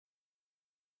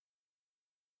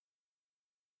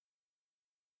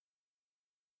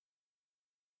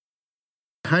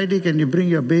Heidi, can you bring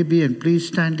your baby and please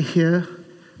stand here?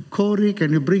 Corey,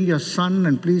 can you bring your son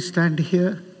and please stand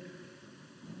here?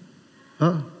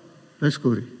 Where's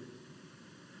Corey?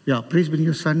 Yeah, please bring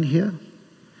your son here.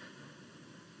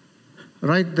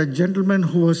 Right, the gentleman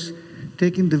who was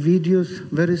taking the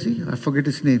videos, where is he? I forget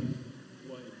his name.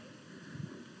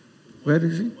 Where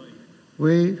is he?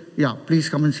 Wait. Yeah, please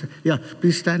come and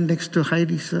please stand next to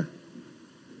Heidi, sir.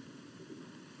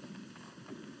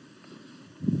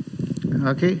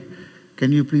 Okay,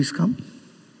 can you please come?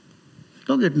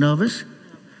 Don't get nervous.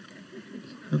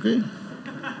 Okay?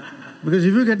 Because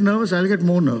if you get nervous, I'll get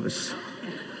more nervous.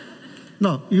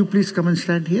 No, you please come and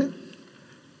stand here.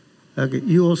 Okay,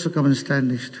 you also come and stand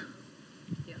next.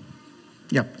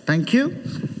 Yeah, thank you.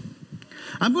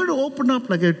 I'm going to open up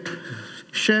like I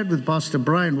shared with Pastor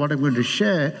Brian what I'm going to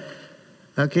share.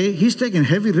 Okay, he's taking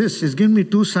heavy risks. He's given me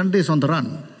 2 Sundays on the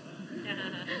run.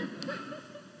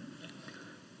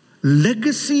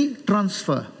 Legacy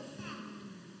transfer.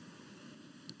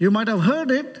 You might have heard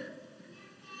it,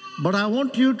 but I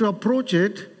want you to approach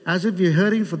it as if you're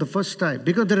hearing for the first time,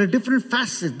 because there are different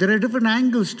facets, there are different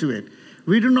angles to it.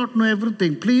 We do not know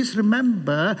everything. Please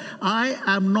remember, I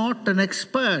am not an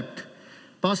expert.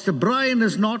 Pastor Brian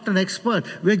is not an expert.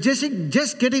 We're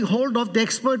just getting hold of the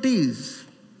expertise.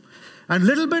 And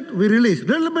little bit we release,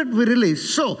 little bit we release.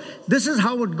 So, this is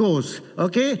how it goes.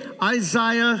 Okay?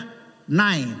 Isaiah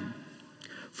 9.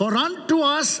 For unto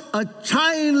us a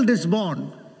child is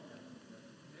born.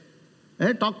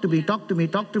 Hey, talk to me.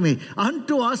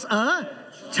 Unto us a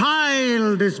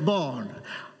child is born.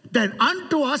 Then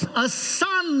unto us a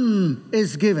son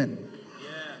is given.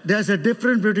 Yeah. There's a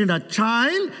difference between a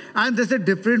child and there's a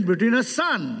difference between a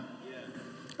son.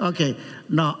 Yeah. Okay,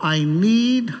 now I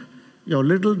need your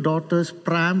little daughter's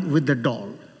pram with the doll,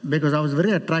 because I was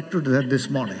very attracted to that this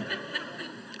morning.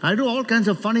 I do all kinds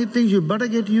of funny things. You better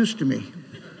get used to me.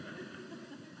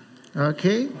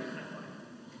 Okay?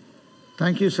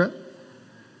 Thank you, sir.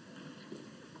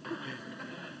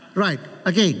 Right,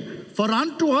 again. For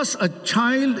unto us a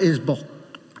child is born,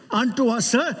 unto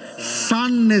us a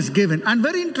son is given. And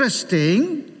very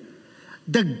interesting,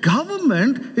 the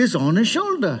government is on his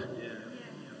shoulder.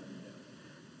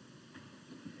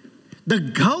 The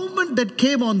government that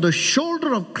came on the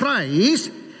shoulder of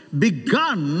Christ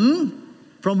begun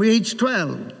from age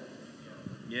 12.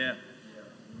 Yeah.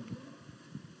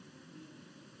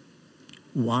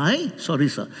 Why? Sorry,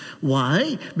 sir.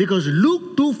 Why? Because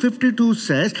Luke 2:52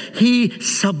 says he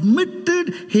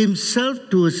submitted himself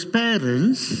to his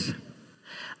parents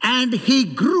and he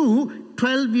grew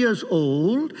 12 years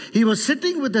old. He was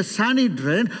sitting with the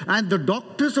Sanhedrin and the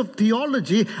doctors of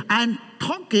theology and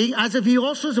talking as if he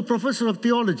also is a professor of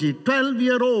theology.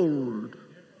 12-year-old.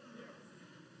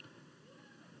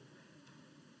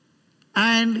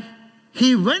 And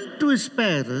he went to his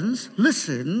parents,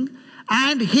 listen,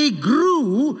 and he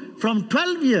grew from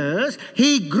 12 years,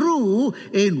 he grew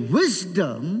in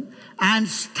wisdom and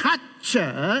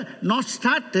stature, not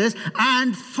status,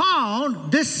 and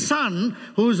found this son,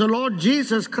 who is the Lord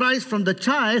Jesus Christ from the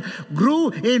child,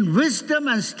 grew in wisdom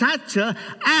and stature,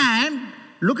 and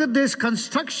look at this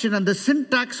construction and the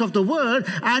syntax of the word,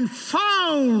 and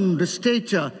found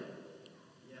stature.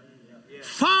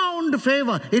 Found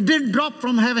favor. It didn't drop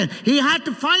from heaven. He had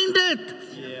to find it.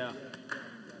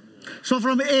 So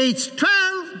from age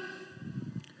 12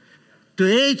 to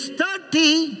age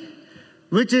 30,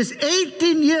 which is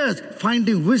 18 years,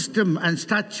 finding wisdom and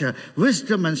stature,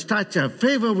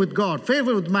 favor with God,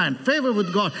 favor with man, favor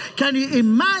with God. Can you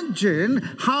imagine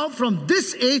how from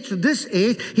this age to this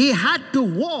age, he had to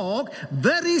walk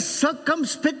very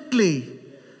circumspectly,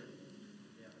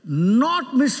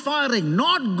 not misfiring,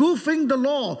 not goofing the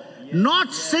law,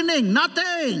 not sinning,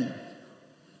 nothing.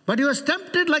 But he was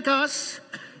tempted like us.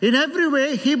 In every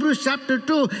way, Hebrews chapter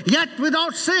 2, yet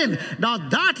without sin. Now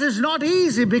that is not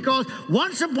easy, because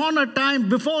once upon a time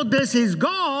before this is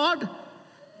God,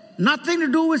 nothing to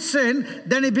do with sin.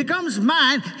 Then he becomes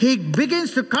man. He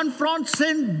begins to confront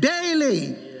sin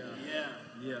daily.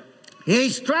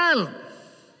 Age 12.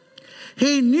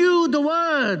 He knew the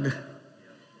word.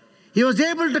 He was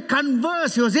able to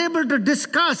converse. He was able to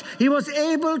discuss. He was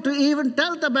able to even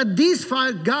tell them that these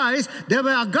 5 guys, they were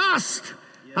aghast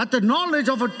at the knowledge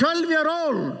of a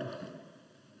 12-year-old.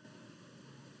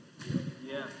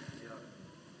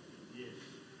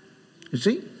 You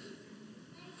see?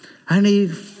 And he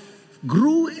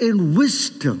grew in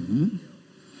wisdom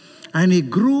and he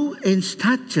grew in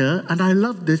stature. And I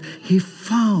love this. He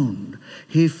found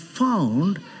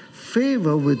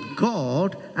favor with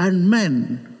God and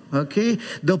men. Okay?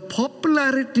 The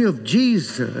popularity of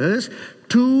Jesus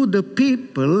to the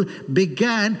people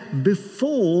began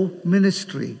before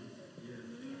ministry.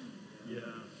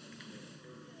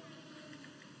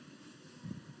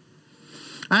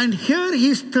 And here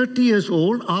he's 30 years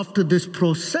old after this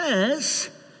process,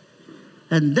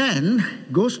 and then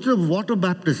goes to the water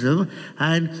baptism,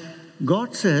 and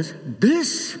God says,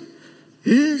 this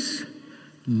is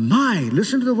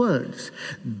listen to the words,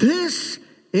 this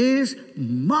is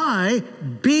my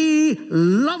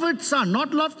beloved son,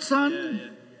 not loved son,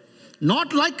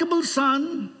 not likable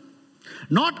son,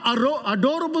 not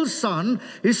adorable son.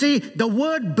 You see, the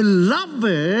word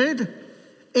beloved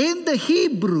in the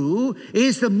Hebrew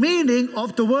is the meaning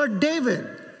of the word David.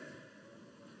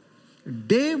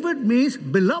 David means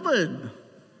beloved.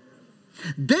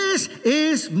 This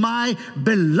is my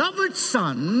beloved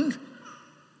son.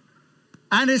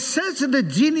 And it says in the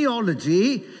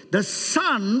genealogy, the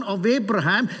son of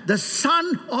Abraham, the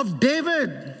son of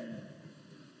David.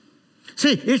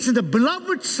 See, it's the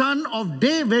beloved son of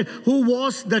David who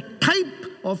was the type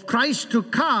of Christ to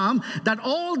come that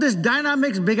all this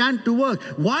dynamics began to work.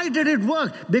 Why did it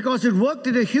work? Because it worked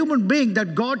in a human being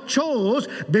that God chose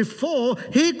before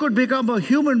he could become a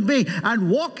human being and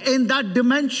walk in that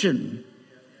dimension.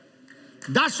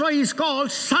 That's why he's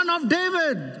called Son of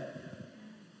David.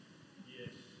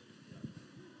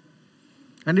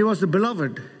 And he was the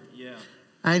beloved. Yeah.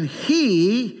 And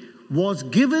he was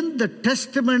given the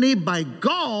testimony by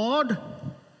God.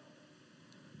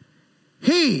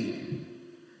 He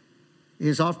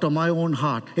is after my own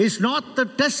heart. It's not the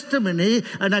testimony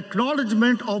and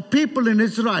acknowledgement of people in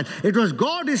Israel. It was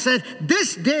God who said,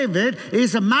 this David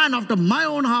is a man after my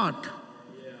own heart.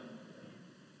 Yeah.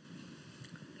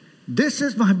 This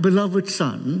is my beloved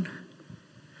son,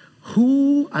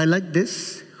 who, I like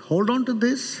this, hold on to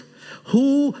this,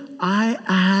 who I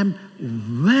am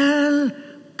well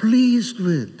pleased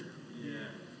with. Yeah.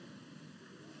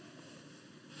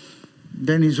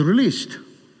 Then he's released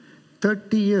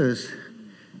 30 years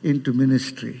into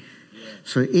ministry. Yeah.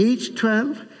 So age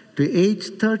 12 to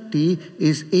age 30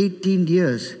 is 18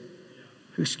 years.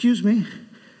 Excuse me.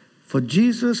 For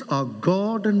Jesus, our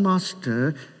God and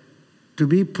Master, to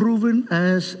be proven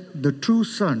as the true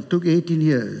Son took 18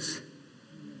 years.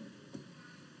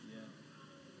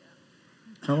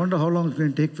 I wonder how long it's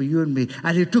going to take for you and me.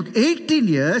 And it took 18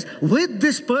 years with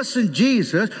this person,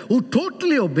 Jesus, who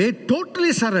totally obeyed,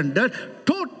 totally surrendered,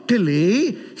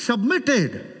 totally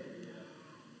submitted.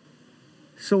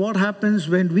 So what happens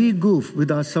when we goof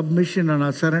with our submission and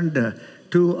our surrender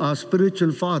to our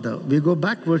spiritual father? We go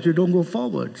backwards, we don't go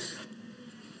forwards.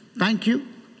 Thank you.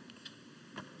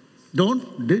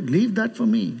 Don't leave that for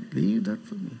me. Leave that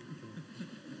for me.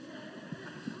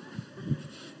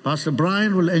 Pastor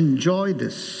Brian will enjoy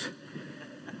this.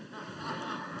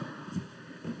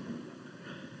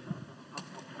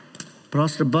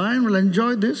 Pastor Brian will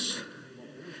enjoy this.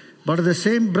 But at the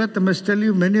same breath, I must tell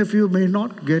you, many of you may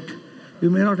not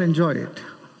enjoy it.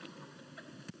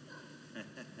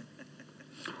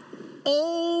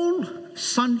 All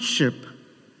sonship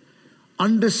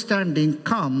understanding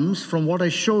comes from what I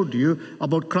showed you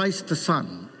about Christ the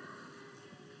Son.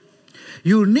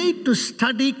 You need to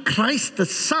study Christ the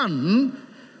Son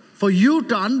for you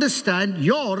to understand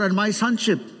your and my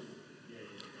sonship.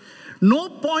 No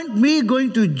point me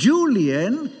going to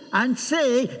Julian and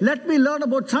say, let me learn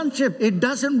about sonship. It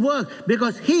doesn't work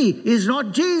because he is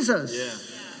not Jesus. Yeah.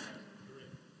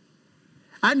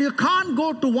 And you can't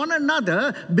go to one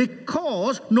another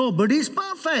because nobody's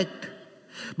perfect.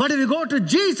 But if you go to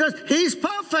Jesus, he's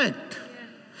perfect.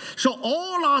 So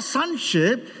all our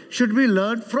sonship should be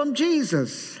learned from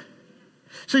Jesus.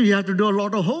 So you have to do a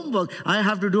lot of homework. I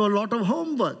have to do a lot of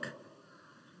homework.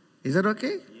 Is that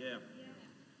okay? Yeah.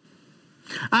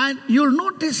 And you'll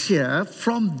notice here,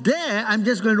 from there, I'm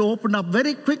just going to open up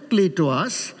very quickly to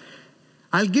us.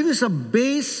 I'll give you some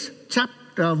base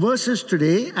verses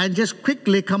today and just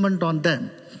quickly comment on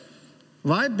them.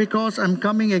 Why? Because I'm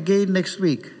coming again next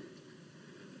week.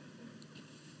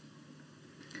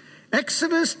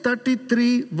 Exodus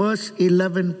 33 verse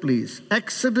 11, please.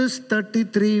 Exodus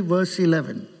 33 verse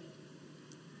 11.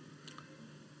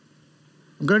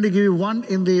 I'm going to give you one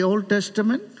in the Old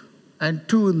Testament and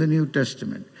two in the New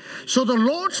Testament. So the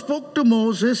Lord spoke to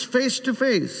Moses face to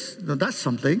face. Now that's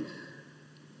something.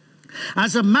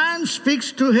 As a man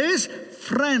speaks to his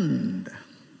friend.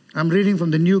 I'm reading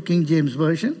from the New King James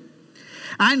Version.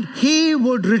 And he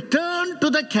would return to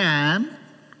the camp.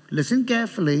 Listen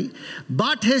carefully.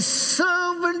 But his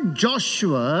servant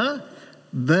Joshua,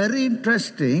 very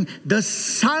interesting, the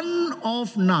son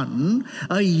of Nun,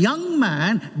 a young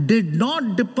man, did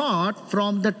not depart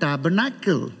from the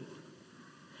tabernacle.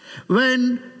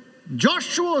 When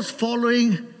Joshua was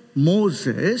following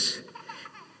Moses,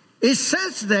 it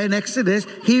says there in Exodus,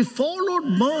 he followed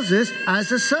Moses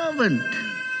as a servant.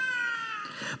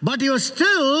 But he was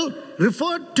still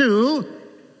referred to,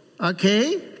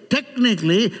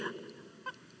 technically,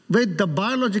 with the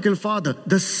biological father,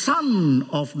 the son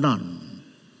of none.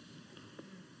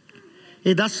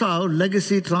 That's how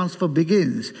legacy transfer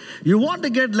begins. You want to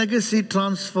get legacy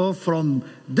transfer from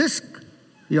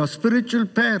your spiritual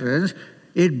parents,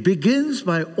 it begins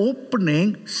by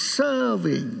opening,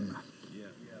 serving.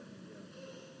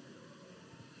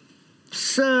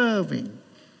 Serving.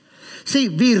 See,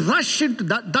 we rush into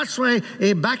that. That's why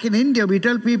back in India, we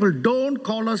tell people, don't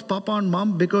call us Papa and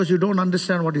Mom because you don't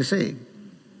understand what you're saying.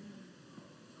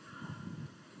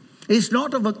 It's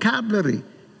not a vocabulary.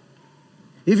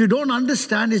 If you don't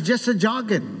understand, it's just a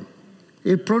jargon.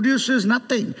 It produces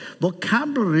nothing.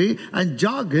 Vocabulary and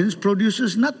jargons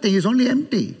produces nothing. It's only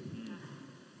empty.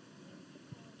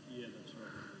 Yeah, that's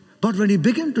right. But when you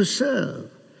begin to serve,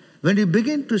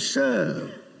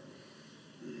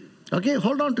 okay,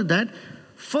 hold on to that.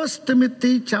 1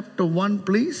 Timothy chapter 1,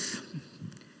 please.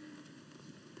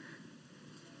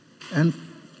 And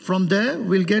from there,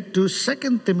 we'll get to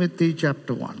 2 Timothy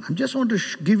chapter 1. I just want to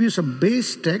give you some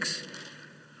base text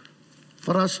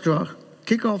for us to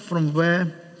kick off from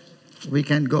where we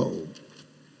can go.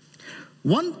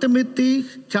 1 Timothy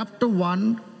chapter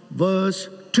 1, verse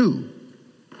 2.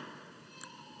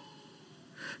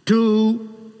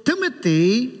 To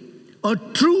Timothy, a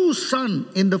true son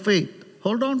in the faith.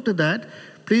 Hold on to that.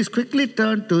 Please quickly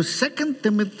turn to 2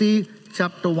 Timothy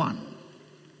chapter 1.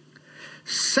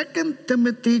 2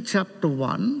 Timothy chapter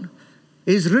 1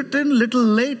 is written little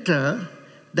later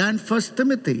than 1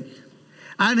 Timothy.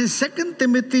 And in 2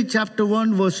 Timothy chapter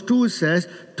 1 verse 2 says,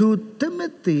 to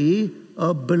Timothy,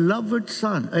 a beloved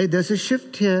son. Hey, there's a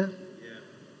shift here.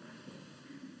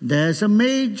 There's a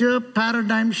major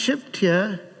paradigm shift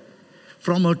here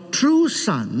from a true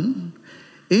son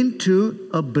into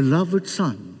a beloved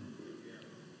son.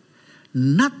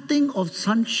 Nothing of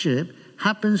sonship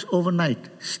happens overnight,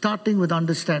 starting with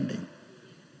understanding.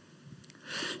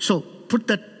 So put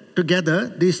that together,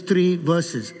 these three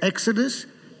verses. Exodus,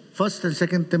 1st and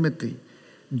 2nd Timothy.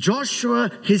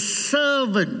 Joshua, his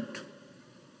servant.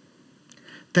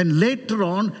 Then later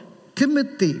on,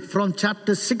 Timothy from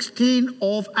chapter 16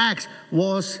 of Acts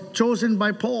was chosen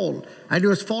by Paul. And he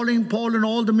was following Paul in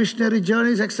all the missionary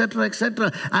journeys, etc.,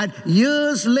 etc. And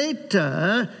years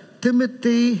later,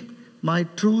 Timothy, my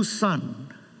true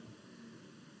son.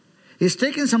 It's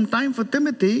taken some time for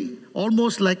Timothy,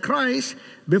 almost like Christ,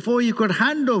 before he could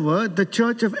hand over the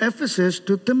church of Ephesus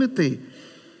to Timothy.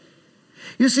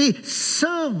 You see,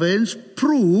 servants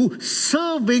prove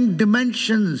serving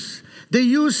dimensions. They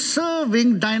use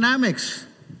serving dynamics.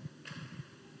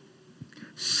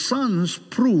 Sons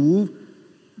prove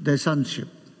their sonship.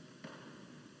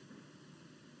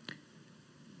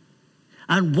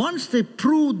 And once they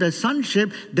prove their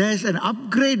sonship, there's an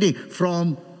upgrading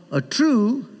from a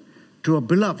true to a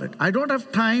beloved. I don't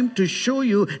have time to show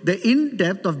you the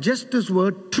in-depth of just this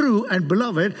word true and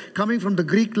beloved coming from the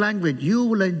Greek language. You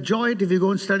will enjoy it if you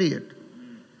go and study it.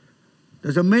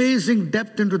 There's amazing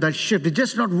depth into that shift. It's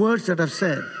just not words that I've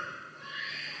said.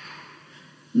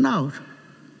 Now,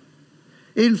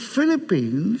 in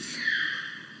Philippines,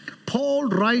 Paul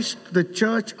writes to the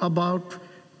church about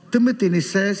Timothy and he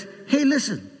says, hey,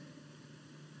 listen,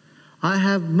 I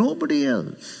have nobody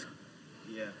else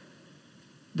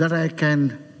that I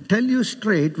can tell you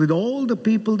straight with all the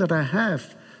people that I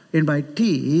have in my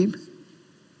team.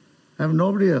 I have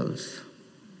nobody else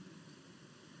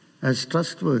as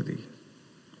trustworthy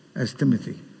as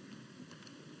Timothy.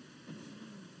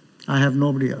 I have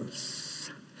nobody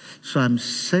else. So I'm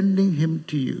sending him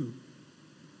to you.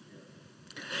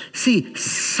 See,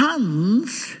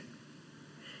 sons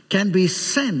can be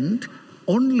sent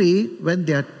only when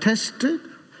they are tested,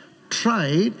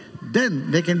 tried,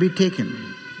 then they can be taken.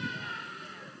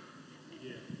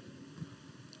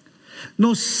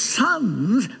 No,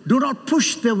 sons do not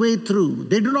push their way through.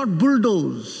 They do not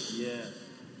bulldoze. Yeah.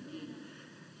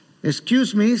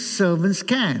 Excuse me, servants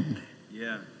can.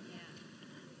 Yeah.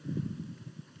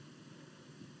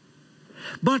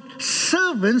 But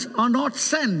servants are not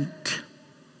sent.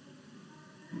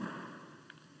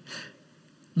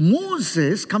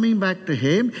 Moses, coming back to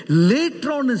him,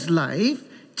 later on in his life,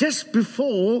 just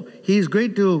before he's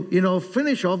going to,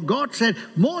 finish off, God said,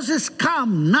 Moses,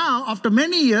 come now, after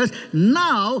many years,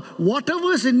 now,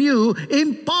 whatever's in you,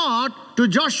 impart to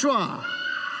Joshua.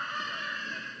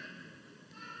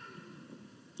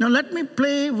 Now, let me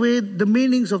play with the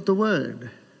meanings of the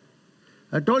word.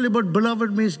 I told you about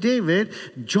beloved means David.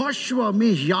 Joshua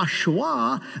means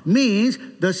Yahshua, means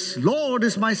the Lord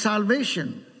is my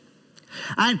salvation.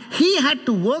 And he had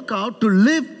to work out to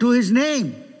live to his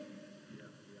name.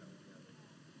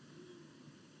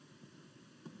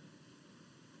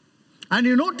 And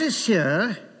you notice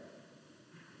here,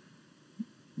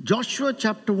 Joshua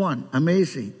chapter 1,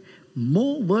 amazing.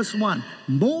 Verse 1,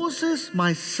 Moses,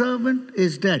 my servant,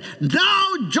 is dead.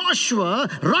 Now Joshua,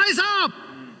 rise up.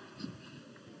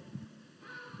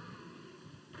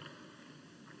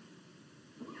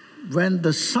 When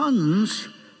the sons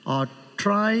are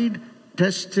tried,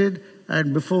 tested,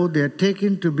 and before they are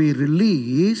taken to be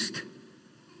released,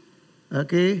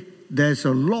 okay, there's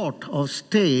a lot of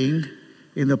staying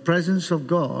in the presence of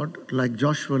God, like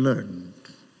Joshua learned.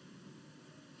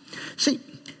 See,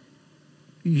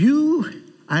 you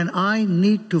and I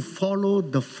need to follow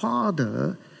the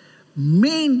Father,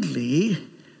 mainly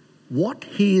what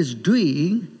he is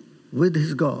doing with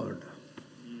his God.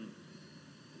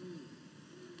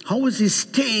 How is he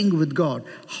staying with God?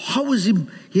 How is he,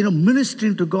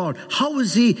 ministering to God? How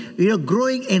is he,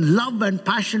 growing in love and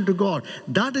passion to God?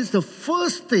 That is the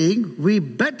first thing we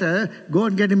better go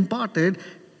and get imparted.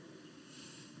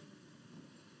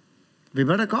 We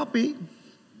better copy.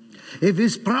 If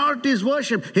his priority is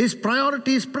worship, his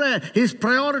priority is prayer, his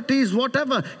priority is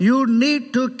whatever, you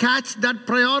need to catch that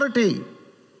priority.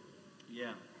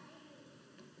 Yeah.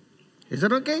 Is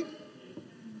that okay?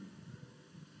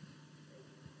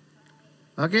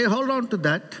 Okay, hold on to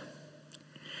that.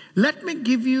 Let me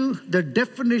give you the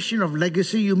definition of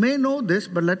legacy. You may know this,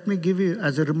 but let me give you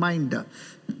as a reminder.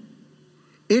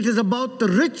 It is about the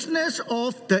richness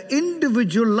of the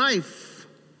individual life,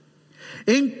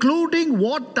 including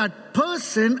what that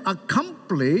person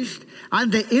accomplished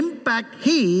and the impact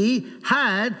he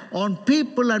had on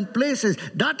people and places.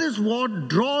 That is what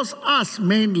draws us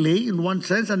mainly, in one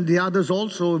sense, and the others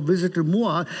also visited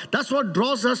Mua. That's what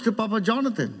draws us to Papa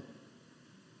Jonathan.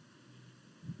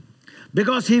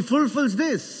 Because he fulfills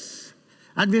this.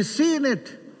 And we've seen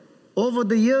it over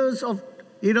the years of,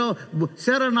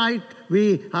 Sarah and I,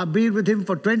 we have been with him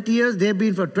for 20 years. They've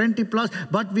been for 20 plus.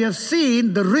 But we have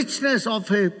seen the richness of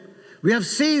him. We have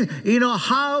seen,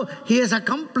 how he has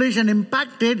accomplished and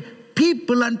impacted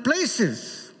people and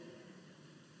places.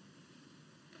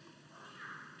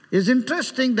 It's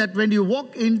interesting that when you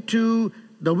walk into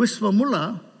the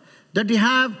Wiswamula, that you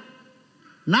have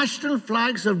national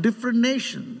flags of different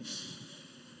nations.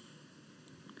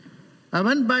 I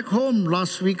went back home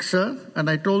last week, sir, and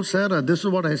I told Sarah, this is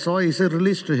what I saw. He said,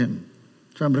 release to him.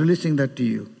 So I'm releasing that to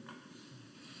you.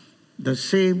 The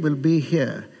same will be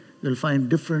here. You'll find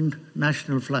different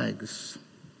national flags.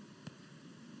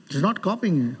 He's not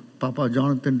copying Papa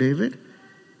Jonathan David.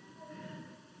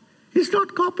 He's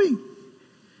not copying.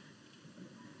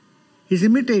 He's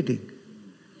imitating.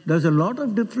 There's a lot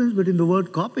of difference between the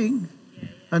word copying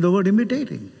and the word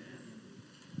imitating.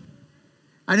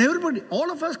 And everybody,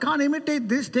 all of us can't imitate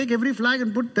this, take every flag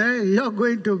and put there. You're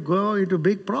going to go into a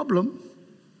big problem.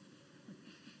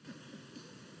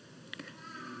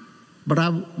 But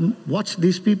I've watched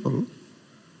these people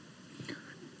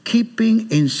keeping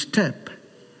in step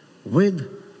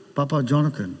with Papa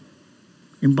Jonathan.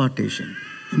 Impartation,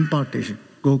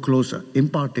 go closer,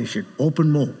 impartation, open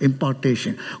more,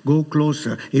 impartation, go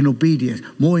closer in obedience,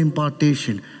 more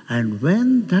impartation. And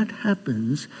when that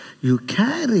happens, you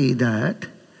carry that,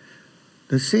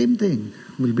 the same thing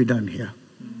will be done here.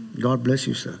 God bless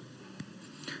you, sir.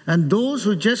 And those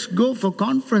who just go for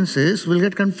conferences will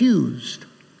get confused.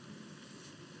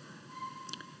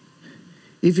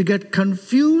 If you get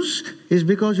confused, it's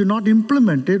because you've not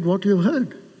implemented what you've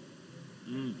heard.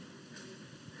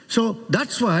 So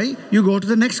that's why you go to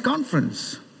the next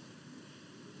conference.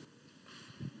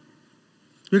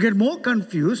 You get more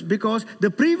confused because the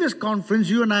previous conference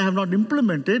you and I have not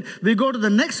implemented. We go to the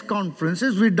next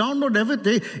conferences, we download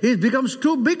everything. It becomes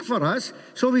too big for us,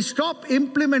 so we stop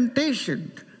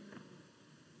implementation.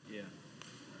 Yeah.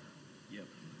 Yep.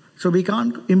 So we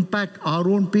can't impact our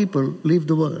own people, leave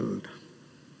the world.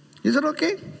 Is that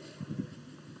okay?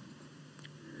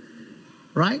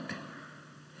 Right?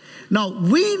 Now,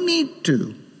 we need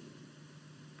to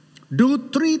do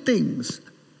three things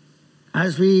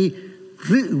as we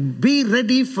be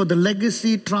ready for the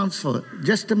legacy transfer.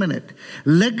 Just a minute.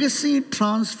 Legacy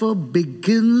transfer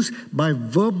begins by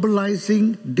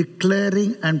verbalizing,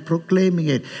 declaring, and proclaiming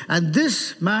it. And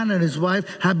this man and his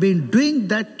wife have been doing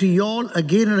that to y'all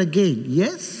again and again.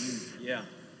 Yes? Yeah.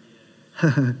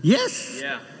 Yes?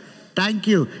 Yeah. Thank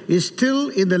you. Is still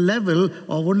in the level of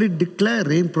only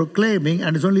declaring, proclaiming,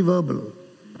 and it's only verbal.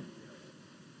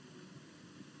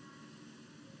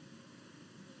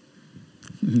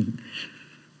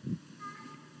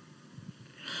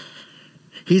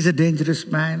 He's a dangerous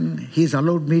man. He's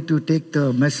allowed me to take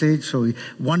the message. So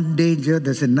one danger,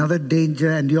 there's another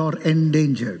danger, and you're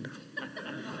endangered.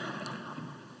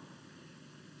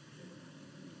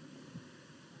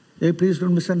 Hey, please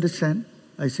don't misunderstand.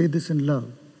 I say this in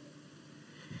love.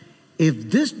 If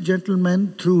this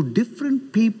gentleman, through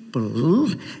different people,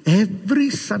 every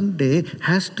Sunday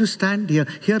has to stand here.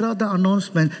 Here are the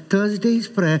announcements. Thursday's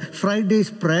prayer, Friday's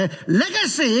prayer.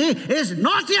 Legacy is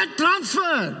not yet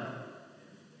transferred.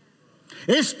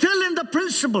 It's still in the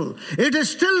principle. It is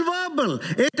still verbal.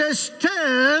 It is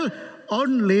still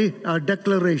only a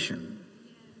declaration.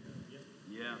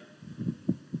 Yeah.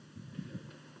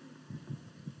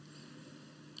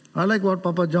 I like what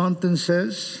Papa Jonathan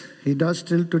says. He does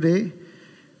till today.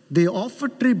 The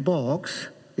offertory box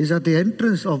is at the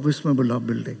entrance of Vismabullah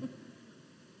building.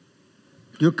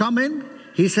 You come in,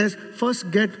 he says,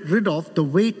 first get rid of the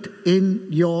weight in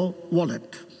your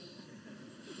wallet.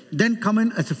 Then come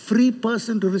in as a free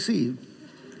person to receive.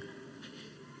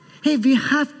 Hey, we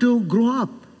have to grow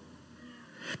up.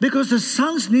 Because the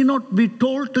sons need not be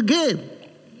told to give.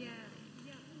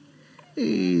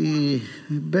 Hey,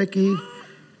 Becky,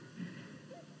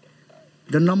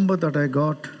 the number that I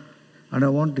got, and I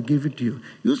want to give it to you.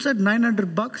 You said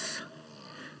 $900.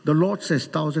 The Lord says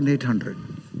 1,800.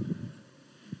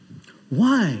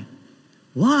 Why?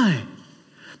 Why?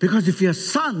 Because if we are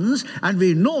sons and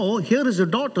we know here is a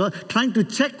daughter trying to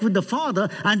check with the father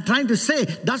and trying to say,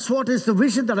 that's what is the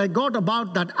vision that I got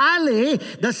about that alley,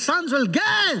 the sons will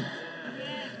give.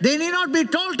 They need not be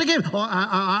told to give. Oh,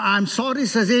 I'm sorry,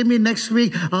 says Amy, next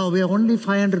week, we are only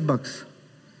 $500.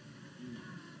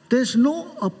 There's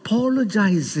no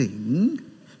apologizing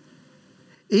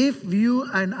if you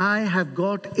and I have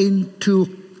got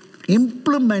into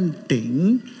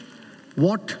implementing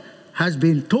what has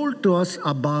been told to us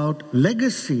about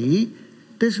legacy.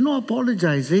 There's no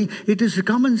apologizing. It is to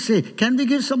come and say, can we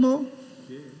give some more?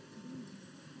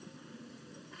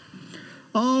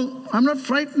 Oh, I'm not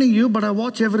frightening you, but I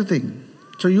watch everything.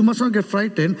 So you must not get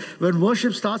frightened. When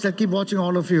worship starts, I keep watching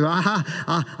all of you.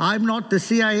 I'm not the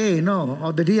CIA, no,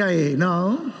 or the DIA,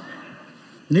 no.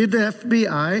 Neither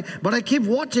FBI, but I keep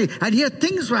watching. And here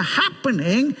things were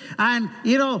happening, and,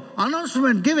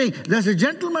 announcement giving. There's a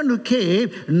gentleman who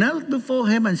came, knelt before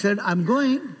him and said, I'm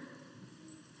going.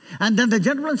 And then the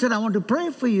gentleman said, I want to pray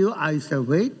for you. I said,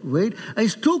 wait.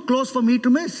 It's too close for me to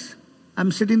miss.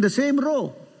 I'm sitting in the same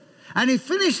row. And he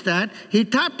finished that, he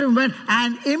tapped and went,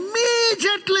 and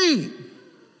immediately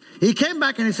he came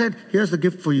back and he said, here's the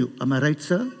gift for you. Am I right,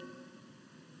 sir?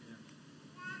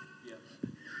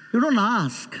 You don't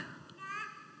ask.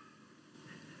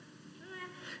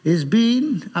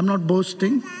 I'm not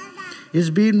boasting, it's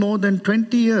been more than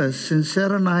 20 years since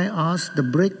Sarah and I asked the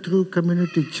Breakthrough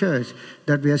Community Church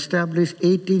that we established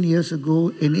 18 years ago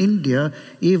in India,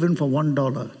 even for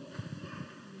 $1.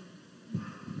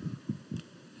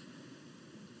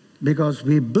 Because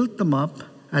we built them up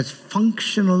as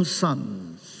functional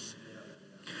sons.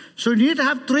 So you need to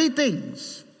have three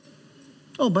things.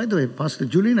 Oh, by the way, Pastor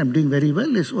Julian, I'm doing very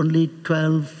well. It's only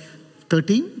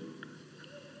 12:13.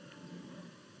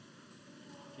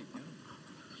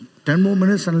 10 more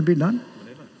minutes and I'll be done.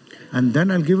 And then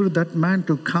I'll give it to that man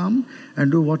to come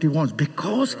and do what he wants.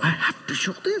 Because I have to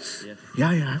show this. Yeah,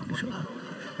 I have to show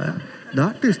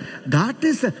that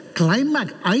is the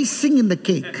climax, icing in the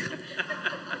cake.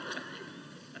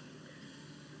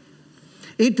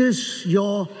 It is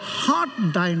your heart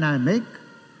dynamic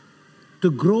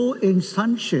to grow in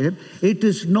sonship. It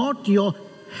is not your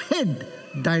head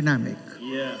dynamic.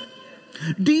 Yeah.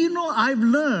 Do you know, I've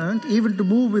learned, even to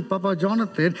move with Papa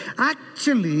Jonathan,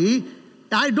 actually,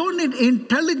 I don't need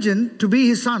intelligence to be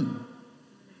his son.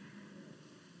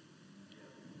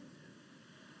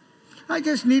 I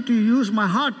just need to use my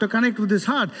heart to connect with his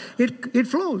heart. It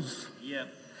flows. Yeah.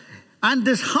 And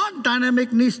this heart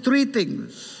dynamic needs three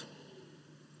things.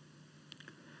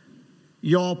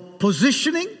 Your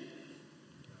positioning,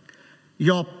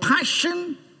 your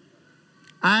passion,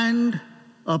 and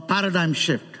a paradigm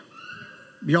shift.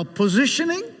 Your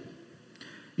positioning,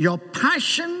 your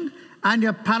passion, and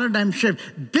your paradigm shift.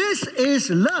 This is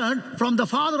learned from the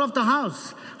father of the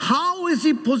house. How is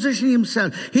he positioning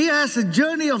himself? He has a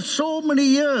journey of so many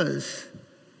years.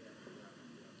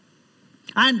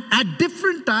 And at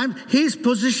different times, he's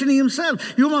positioning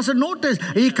himself. You must have noticed,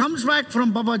 he comes back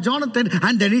from Papa Jonathan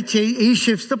and then he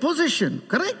shifts the position.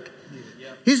 Correct?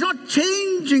 Yeah. He's not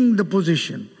changing the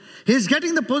position. He's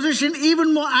getting the position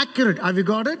even more accurate. Have you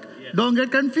got it? Yeah. Don't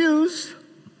get confused.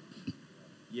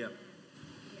 Yeah.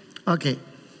 Okay.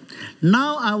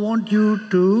 Now I want you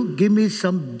to give me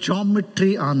some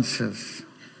geometry answers.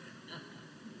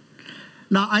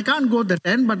 Now I can't go the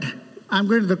 10, but I'm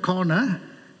going to the corner.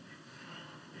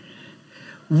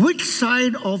 Which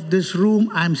side of this room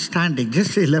I'm standing?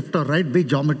 Just say left or right, big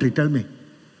geometry, tell me.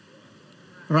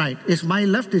 Right. Is my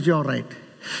left, is your right?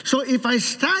 So if I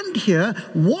stand here,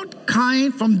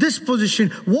 from this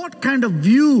position, what kind of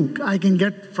view I can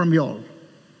get from you all?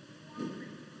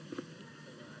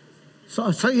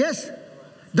 So yes,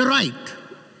 the right.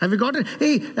 Have you got it?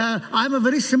 Hey, I'm a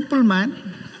very simple man.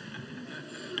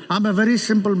 I'm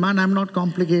not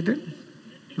complicated.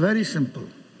 Very simple.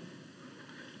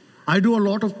 I do a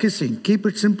lot of kissing. Keep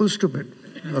it simple, stupid.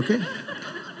 Okay?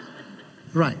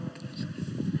 Right.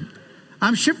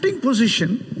 I'm shifting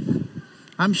position.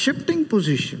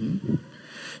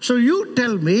 So you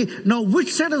tell me, now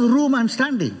which side of the room I'm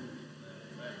standing?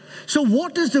 So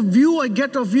what is the view I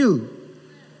get of you?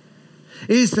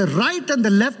 Is the right and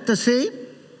the left the same?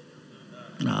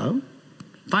 No.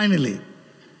 Finally.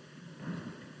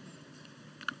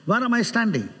 Where am I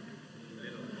standing?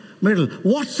 Middle.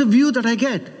 What's the view that I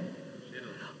get?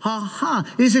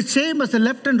 Is it same as the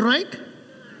left and right?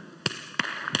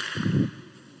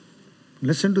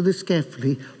 Listen to this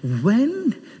carefully.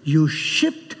 When you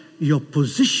shift your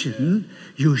position,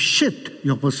 you shift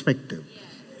your perspective.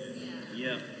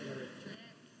 Yeah.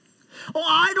 Oh,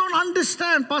 I don't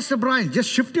understand, Pastor Brian. Just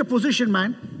shift your position,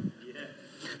 man. Yeah.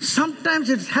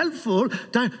 Sometimes it's helpful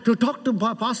to talk to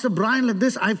Pastor Brian like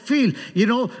this. I feel,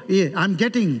 I'm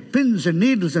getting pins and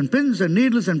needles and pins and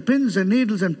needles and pins and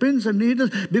needles and pins and needles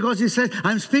because he says,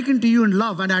 I'm speaking to you in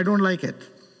love and I don't like it.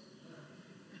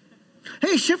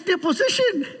 Hey, shift your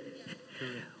position.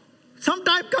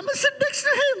 Sometime come and sit next to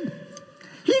him.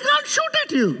 He can't shoot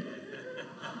at you.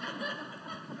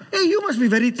 Hey, you must be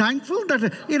very thankful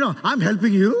that, I'm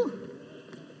helping you.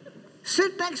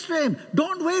 Sit next to him.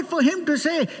 Don't wait for him to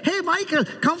say, hey, Michael,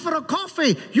 come for a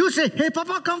coffee. You say, hey,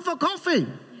 Papa, come for coffee.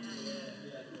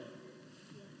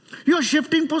 You're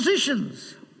shifting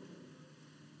positions.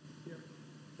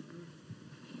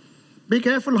 Be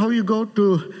careful how you go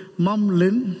to Mom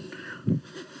Lynn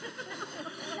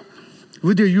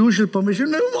with your usual permission.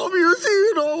 Mom, you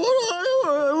see,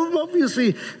 Mom, you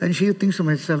see. And she thinks to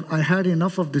herself, I had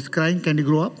enough of this crying. Can you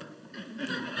grow up?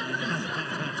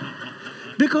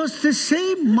 Because the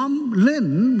same Mom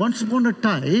Lynn, once upon a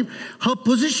time, her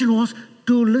position was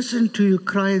to listen to you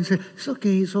cry and say, it's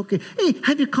okay, it's okay. Hey,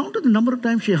 have you counted the number of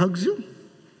times she hugs you?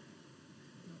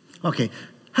 Okay.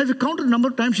 Have you counted the number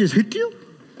of times she's hit you?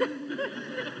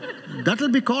 That will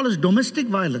be called as domestic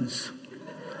violence.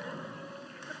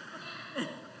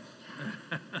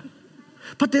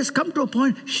 But there's come to a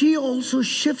point, she also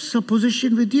shifts her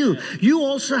position with you. You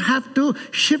also have to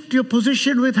shift your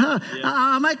position with her.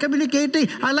 Yeah. Am I communicating?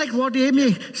 I like what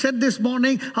Amy said this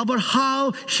morning about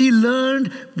how she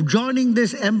learned, joining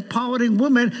this empowering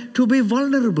woman, to be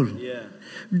vulnerable. Yeah.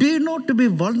 Do you know to be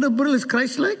vulnerable is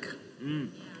Christ-like?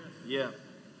 Yeah.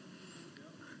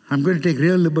 I'm going to take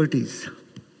real liberties.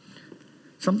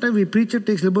 Sometimes we preacher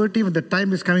takes liberty when the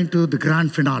time is coming to the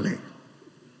grand finale.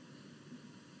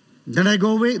 Then I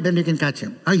go away, then you can catch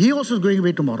him. He also is going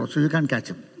away tomorrow, so you can't catch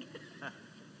him.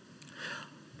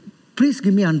 Please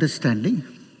give me understanding.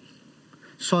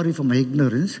 Sorry for my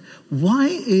ignorance. Why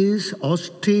is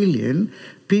Australian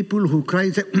people who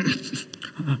cry say,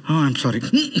 oh, I'm sorry.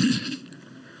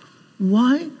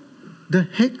 Why the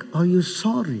heck are you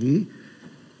sorry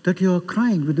that you are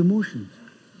crying with emotions?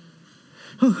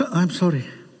 Oh, I'm sorry.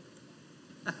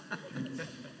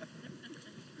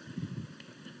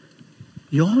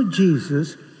 Your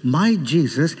Jesus, my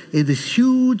Jesus, in this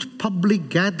huge public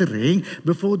gathering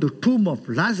before the tomb of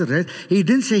Lazarus, he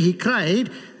didn't say he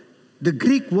cried. The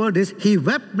Greek word is he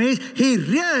wept, means he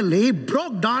really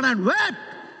broke down and wept.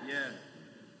 Yeah.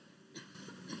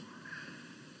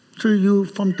 So you,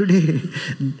 from today,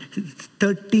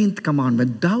 13th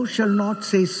commandment, thou shalt not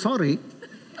say sorry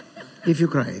if you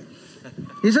cry.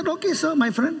 Is that okay, sir, my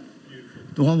friend?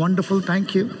 Oh, wonderful,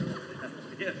 thank you.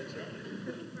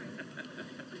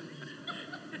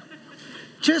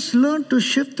 Just learn to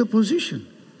shift the position.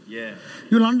 Yeah.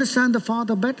 You'll understand the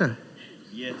Father better.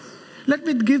 Yes. Let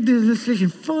me give this illustration.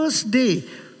 First day,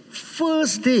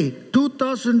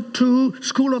 2002,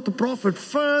 School of the Prophet,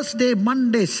 first day,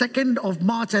 Monday, 2nd of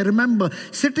March, I remember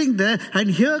sitting there,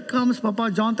 and here comes Papa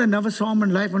Jonathan, never saw him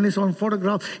in life, only saw him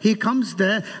photograph. He comes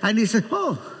there, and he said,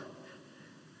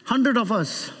 100 of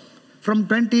us from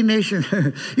 20 nations.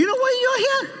 You know why you're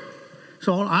here?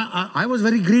 So I was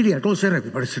very greedy. I told Sarah,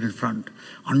 everybody sit in front,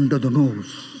 under the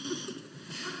nose.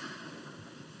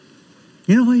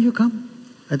 You know why you come?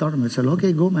 I thought to myself,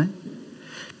 okay, go, man.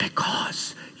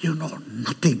 Because You know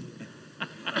nothing.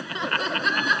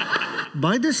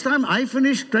 By this time, I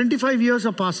finished 25 years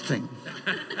of pastoring.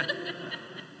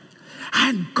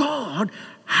 And God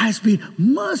has been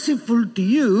merciful to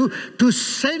you to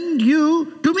send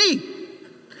you to me.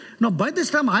 Now, by this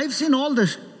time, I've seen all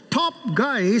the top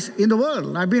guys in the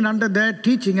world. I've been under their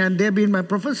teaching and they've been my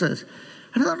professors.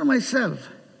 And I thought to myself,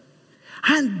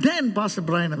 and then Pastor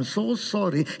Brian, I'm so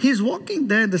sorry, he's walking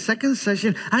there in the second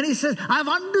session and he says, I've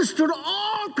understood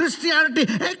all Christianity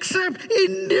except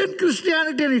Indian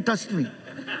Christianity, and he touched me.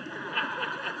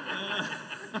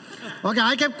 Okay,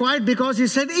 I kept quiet because he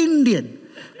said Indian.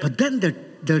 But then the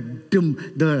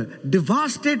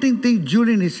devastating thing,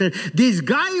 Julian, he said, this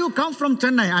guy who come from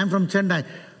Chennai, I'm from Chennai,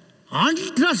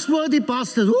 untrustworthy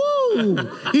pastors. Ooh,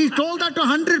 he told that to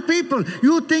 100 people.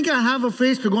 You think I have a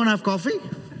face to go and have coffee?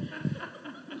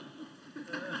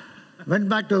 Went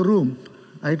back to a room.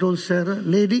 I told Sarah,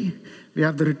 lady, we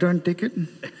have the return ticket.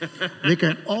 We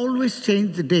can always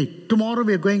change the date. Tomorrow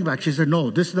we are going back. She said,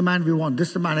 no, this is the man we want. This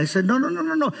is the man. I said,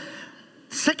 no.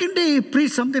 Second day he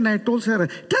preached something. I told Sarah,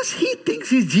 does he think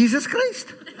he's Jesus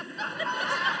Christ?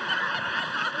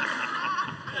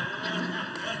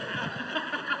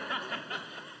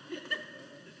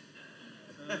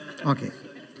 Okay.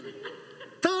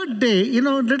 Third day, a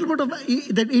little bit of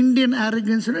that Indian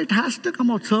arrogance, it has to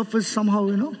come out surface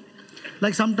somehow,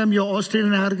 Like sometimes your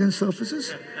Australian arrogance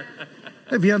surfaces.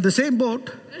 We are on the same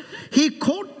boat. He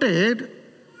quoted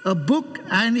a book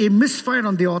and he misfired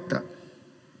on the author,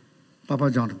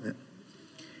 Papa Jonathan.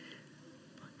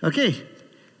 Okay.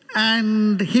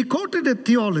 And he quoted a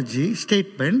theology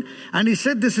statement and he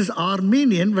said this is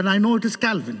Armenian when I know it is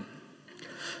Calvin.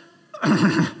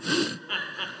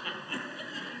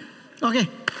 Okay,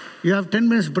 you have 10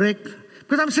 minutes break.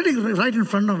 Because I'm sitting right in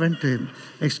front of him to him.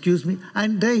 Excuse me.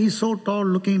 And there he's so tall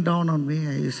looking down on me.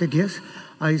 I said, yes.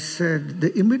 I said,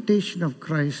 The Imitation of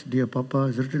Christ, dear Papa,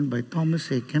 is written by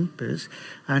Thomas A. Kempis.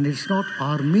 And it's not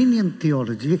Armenian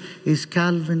theology, it's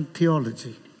Calvin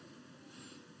theology.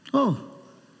 Oh,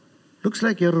 looks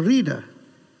like you're a reader.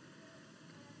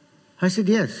 I said,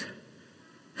 yes.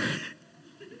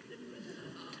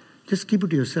 Just keep it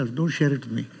to yourself. Don't share it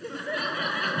with me.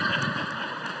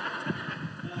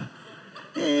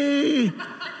 Hey,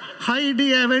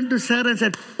 Heidi, I went to Sarah and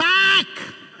said, pack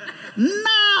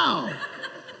now.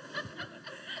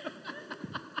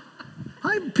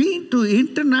 I've been to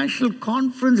international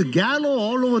conference, gallo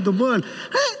all over the world.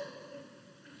 Hey.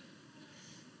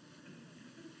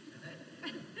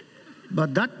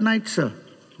 But that night, sir,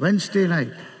 Wednesday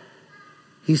night,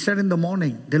 he said in the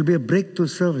morning, there'll be a breakthrough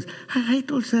service. I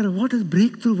told Sarah, what is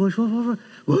breakthrough worship?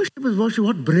 Worship is worship.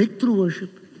 What breakthrough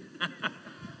worship?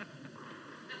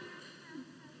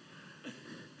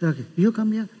 Okay, you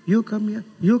come here, you come here,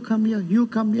 you come here, you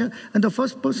come here. And the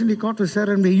first person he called was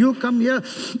Sarah and me. You come here.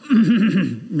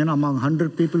 Among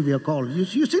 100 people we are called. You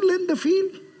still in the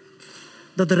field?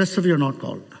 That the rest of you are not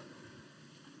called.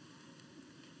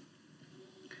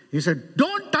 He said,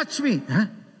 don't touch me. Huh?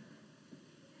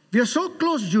 We are so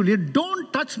close, Juliet.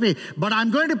 Don't touch me. But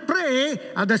I'm going to pray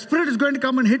and the Spirit is going to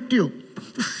come and hit you.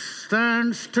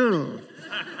 Stand still.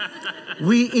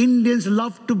 We Indians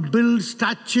love to build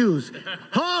statues.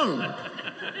 Hold!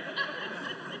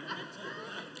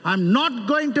 I'm not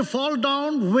going to fall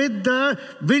down with the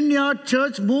Vineyard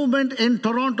Church movement in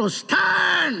Toronto.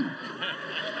 Stand!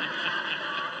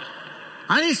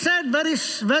 And he said very,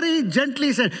 very gently,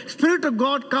 he said, Spirit of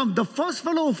God, come. The first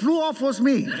fellow who flew off was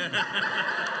me.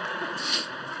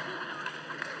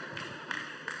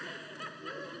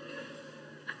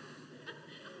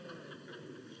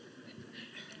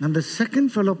 And the second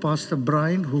fellow, Pastor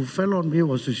Brian, who fell on me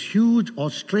was this huge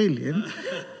Australian.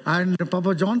 And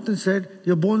Papa Jonathan said,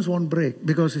 your bones won't break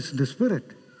because it's in the Spirit.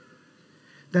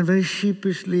 Then very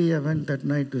sheepishly, I went that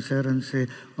night to Sarah and said,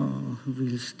 oh,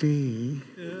 we'll stay.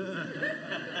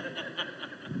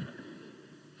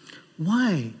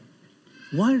 Why?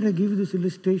 Why did I give you this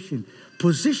illustration?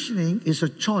 Positioning is a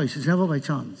choice. It's never by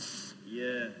chance.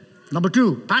 Yeah. Number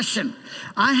 2, passion.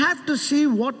 I have to see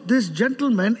what this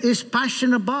gentleman is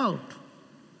passionate about.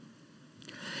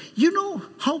 You know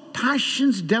how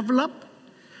passions develop?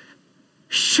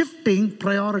 Shifting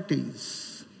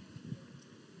priorities.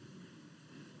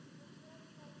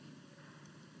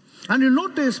 And you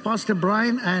notice Pastor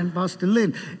Brian and Pastor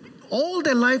Lynn, all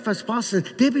their life as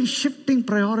pastors, they've been shifting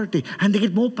priority and they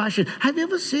get more passion. Have you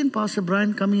ever seen Pastor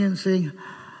Brian coming and saying,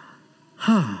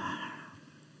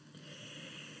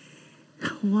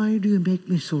 why do you make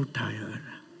me so tired?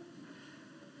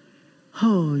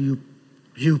 Oh,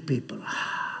 you people.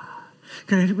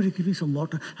 Can anybody give me some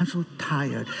water? I'm so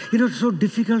tired. It's so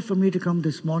difficult for me to come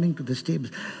this morning to the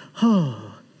stables.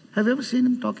 Oh, Have you ever seen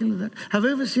him talking like that? Have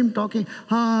you ever seen him talking,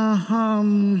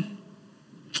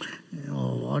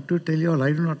 what to tell you all,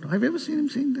 I do not know. Have you ever seen him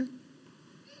saying that?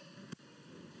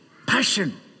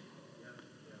 Passion.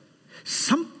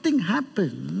 Something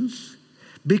happens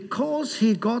because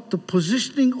he got the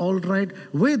positioning all right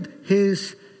with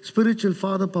his spiritual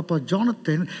father, Papa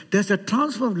Jonathan. There's a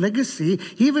transfer of legacy.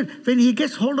 Even when he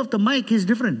gets hold of the mic, he's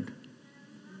different.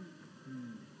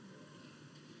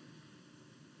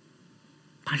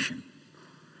 Passion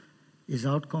is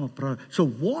outcome of priority. So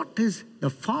what is the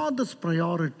father's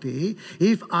priority?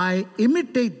 If I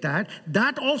imitate that,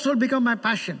 that also will become my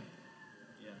passion.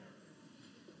 Yeah.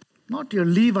 Not your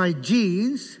Levi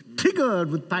jeans, triggered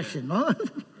with passion. No?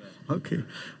 Okay.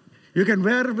 You can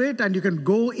wear it and you can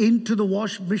go into the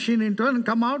wash machine into it and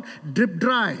come out drip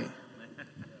dry.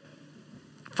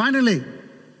 Finally,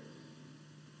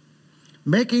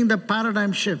 making the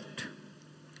paradigm shift.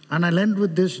 And I'll end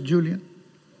with this, Julian.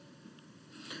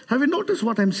 Have you noticed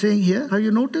what I'm saying here? Have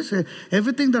you noticed?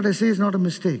 Everything that I say is not a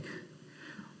mistake.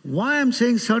 Why I'm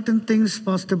saying certain things,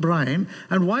 Pastor Brian,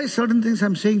 and why certain things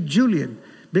I'm saying Julian?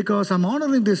 Because I'm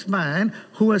honoring this man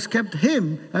who has kept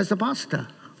him as the pastor.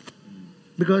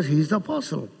 Because he's the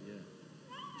apostle.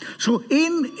 So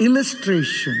in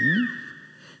illustration,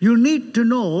 you need to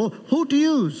know who to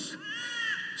use.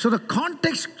 So the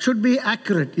context should be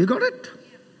accurate. You got it?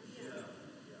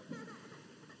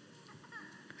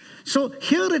 So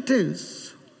here it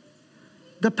is,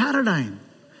 the paradigm.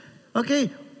 Okay,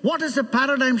 what is the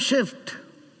paradigm shift?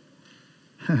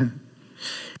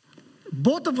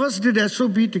 Both of us did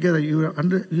SOB together. You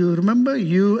remember?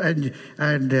 You and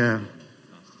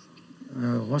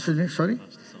what's his name? Sorry?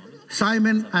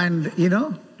 Simon and,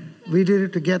 we did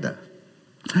it together.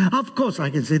 Of course,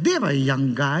 I can say they were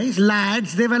young guys,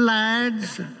 lads. They were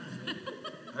lads.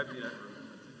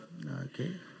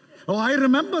 Okay. Oh, I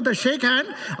remember the shake hand.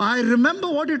 I remember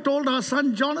what you told our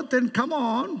son Jonathan. Come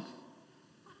on.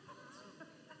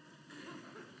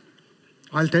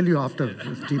 I'll tell you after.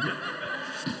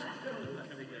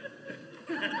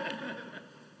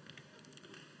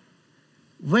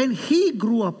 When he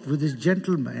grew up with his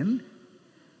gentlemen,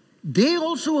 they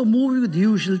also were moving with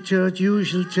usual church.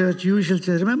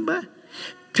 Remember?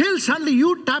 Till suddenly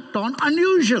you tapped on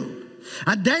unusual.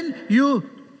 And then you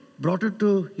brought it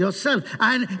to yourself.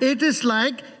 And it is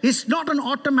like, it's not an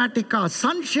automatic car.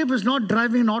 Sonship is not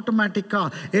driving an automatic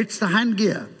car. It's the hand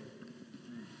gear.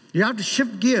 You have to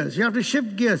shift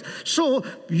gears. So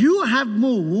you have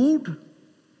moved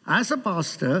as a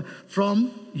pastor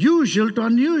from usual to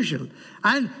unusual.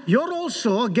 And you're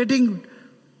also getting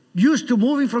used to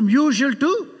moving from usual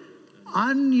to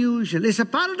unusual. It's a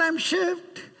paradigm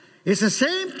shift. It's the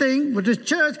same thing with the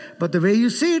church, but the way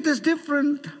you see it is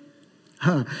different.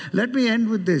 Let me end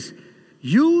with this.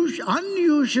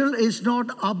 Unusual is not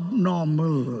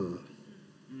abnormal.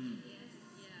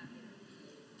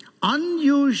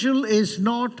 Unusual is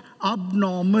not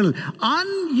abnormal.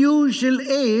 Unusual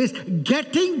is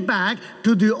getting back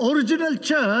to the original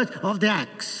church of the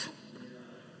Acts.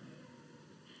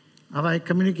 Have I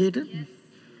communicated? Yes.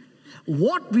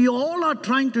 What we all are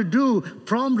trying to do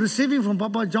from receiving from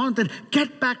Papa Jonathan,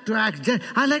 get back to Acts.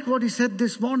 I like what he said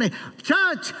this morning.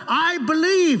 Church, I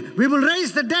believe we will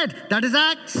raise the dead. That is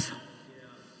Acts.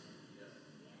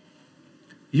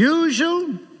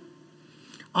 Usual,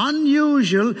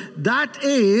 unusual, that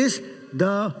is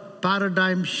the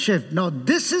paradigm shift. Now,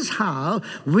 this is how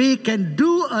we can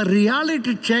do a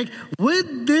reality check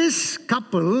with this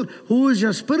couple who is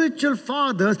your spiritual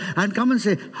fathers and come and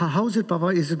say, how's it, Papa?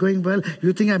 Is it going well?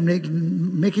 You think I'm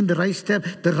making the right step,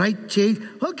 the right change?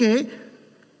 Okay.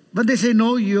 But they say,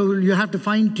 no, you have to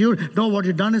fine tune. No, what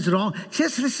you've done is wrong.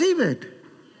 Just receive it.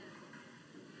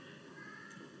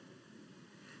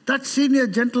 That senior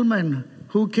gentleman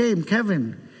who came,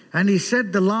 Kevin, and he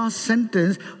said the last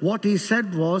sentence, what he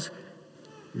said was,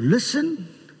 listen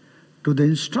to the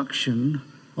instruction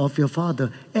of your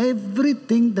Father.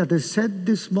 Everything that is said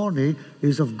this morning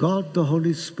is of God the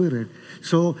Holy Spirit.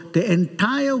 So the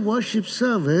entire worship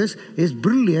service is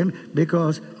brilliant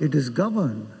because it is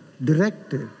governed,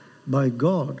 directed by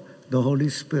God the Holy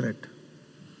Spirit.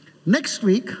 Next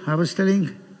week, I was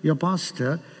telling your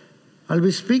pastor, I'll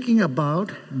be speaking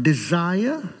about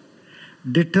desire,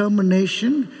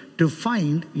 determination to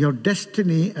find your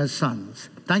destiny as sons.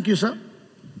 Thank you, sir.